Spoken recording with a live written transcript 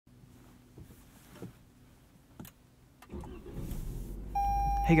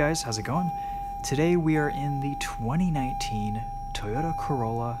Hey guys, how's it going? Today we are in the 2019 Toyota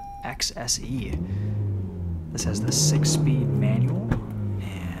Corolla XSE. This has the 6-speed manual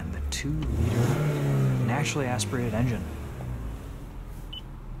and the 2-liter naturally aspirated engine.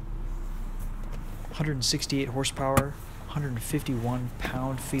 168 horsepower, 151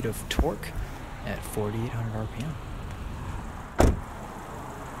 pound-feet of torque at 4,800 RPM.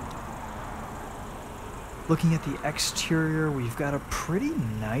 Looking at the exterior, we've got a pretty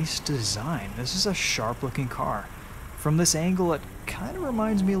nice design. This is a sharp-looking car. From this angle, it kind of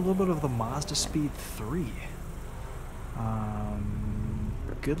reminds me a little bit of the Mazda Speed 3.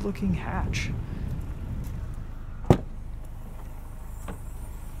 Good-looking hatch. You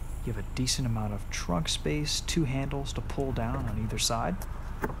have a decent amount of trunk space, 2 handles to pull down on either side.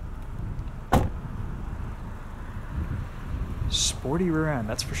 Sporty rear end,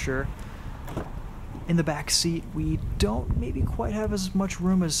 that's for sure. In the back seat, we don't maybe quite have as much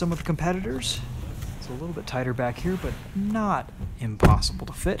room as some of the competitors. It's a little bit tighter back here, but not impossible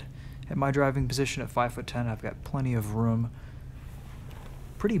to fit. At my driving position at 5'10", I've got plenty of room.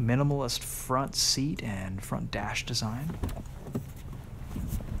 Pretty minimalist front seat and front dash design.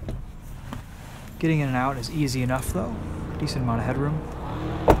 Getting in and out is easy enough though. Decent amount of headroom.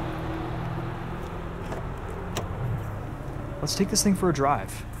 Let's take this thing for a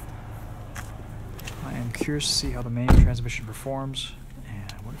drive. I am curious to see how the manual transmission performs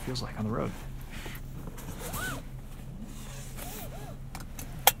and what it feels like on the road.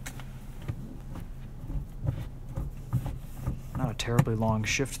 Not a terribly long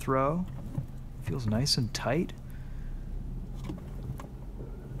shift throw. Feels nice and tight.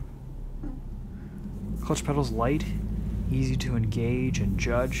 Clutch pedal's light, easy to engage and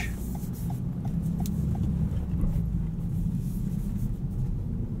judge.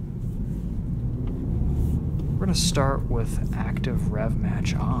 We're going to start with active rev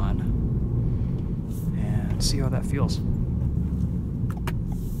match on and see how that feels.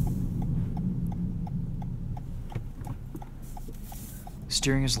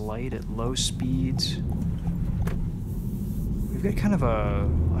 Steering is light at low speeds. We've got kind of a,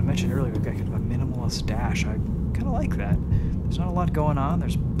 I mentioned earlier, we've got kind of a minimalist dash. I kind of like that. There's not a lot going on.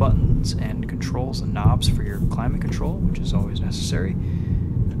 There's buttons and controls and knobs for your climate control, which is always necessary.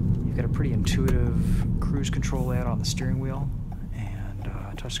 You've got a pretty intuitive cruise control layout on the steering wheel, and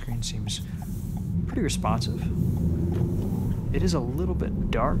touchscreen seems pretty responsive. It is a little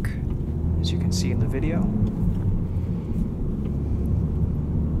bit dark, as you can see in the video.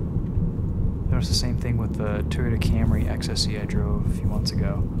 Notice the same thing with the Toyota Camry XSE I drove a few months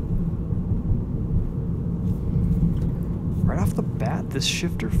ago. Right off the bat, this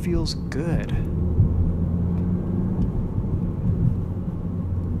shifter feels good.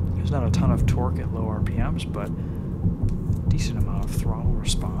 There's not a ton of torque at low RPMs, but decent amount of throttle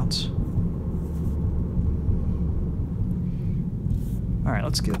response. Alright,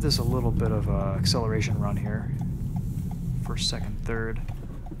 let's give this a little bit of an acceleration run here. First, second, third.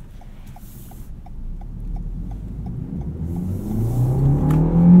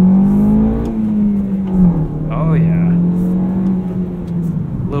 Oh yeah.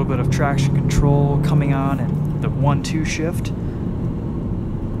 A little bit of traction control coming on and the 1-2 shift.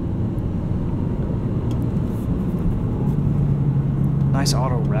 Nice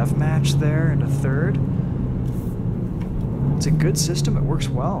auto rev match there into third. It's a good system, it works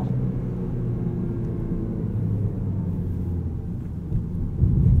well.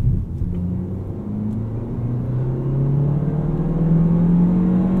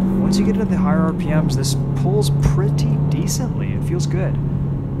 Once you get into the higher RPMs, this pulls pretty decently. It feels good.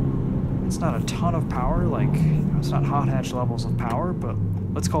 It's not a ton of power, like, it's not hot hatch levels of power, but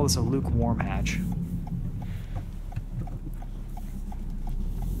let's call this a lukewarm hatch.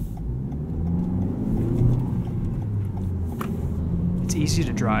 It's easy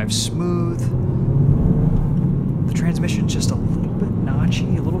to drive smooth. The transmission's just a little bit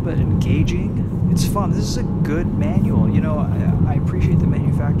notchy, a little bit engaging. It's fun. This is a good manual. You know, I appreciate the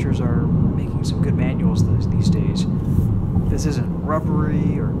manufacturers are making some good manuals these days. This isn't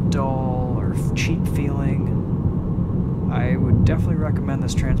rubbery or dull or cheap feeling. I would definitely recommend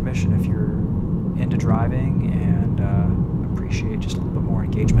this transmission if you're into driving and appreciate just a little bit more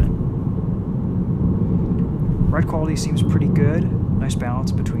engagement. Ride quality seems pretty good. Nice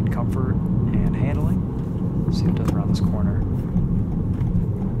balance between comfort and handling. Let's see what it does around this corner.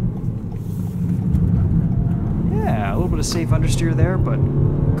 Yeah, a little bit of safe understeer there, but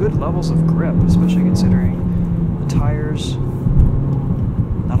good levels of grip, especially considering the tires.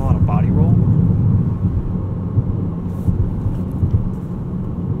 Not a lot of body roll.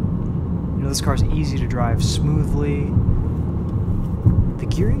 You know, this car's easy to drive smoothly. The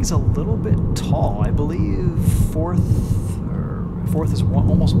gearing's a little bit tall. I believe fourth is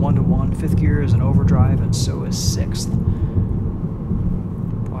almost 1-to-1. Fifth gear is an overdrive, and so is sixth.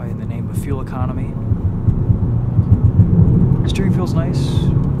 Probably in the name of fuel economy. Steering feels nice.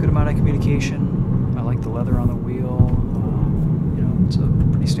 Good amount of communication. I like the leather on the wheel. You know, it's a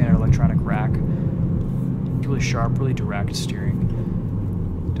pretty standard electronic rack. Really sharp, really direct steering.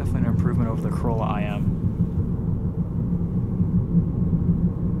 Definitely an improvement over the Corolla IM.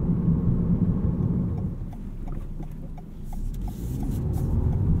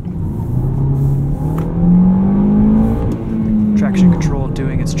 Traction control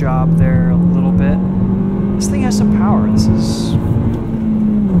doing its job there a little bit. This thing has some power.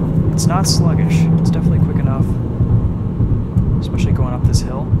 It's not sluggish. It's definitely quick enough, especially going up this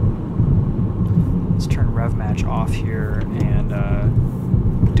hill. Let's turn rev match off here and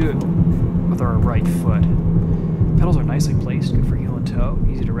do it with our right foot. Pedals are nicely placed, good for heel and toe.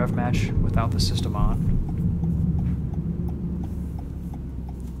 Easy to rev match without the system on.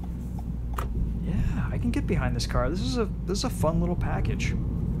 I can get behind this car. This is a fun little package.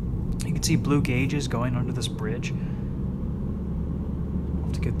 You can see blue gauges going under this bridge. I'll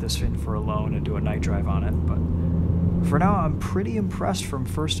have to get this in for a loan and do a night drive on it, but for now I'm pretty impressed from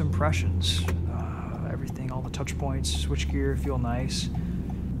first impressions. Everything, all the touch points, switchgear feel nice.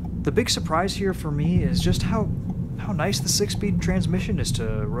 The big surprise here for me is just how nice the 6-speed transmission is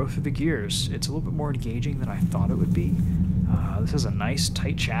to row through the gears. It's a little bit more engaging than I thought it would be. This is a nice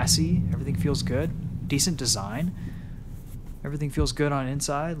tight chassis. Everything feels good. Decent design. Everything feels good on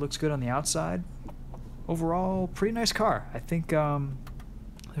inside, looks good on the outside. Overall, pretty nice car. I think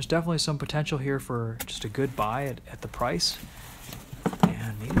there's definitely some potential here for just a good buy at the price.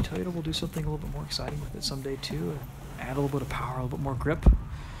 And maybe Toyota will do something a little bit more exciting with it someday too. Add a little bit of power, a little bit more grip.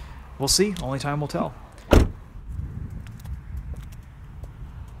 We'll see. Only time will tell.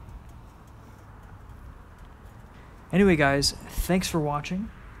 Anyway, guys, thanks for watching.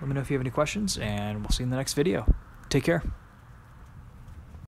 Let me know if you have any questions, and we'll see you in the next video. Take care.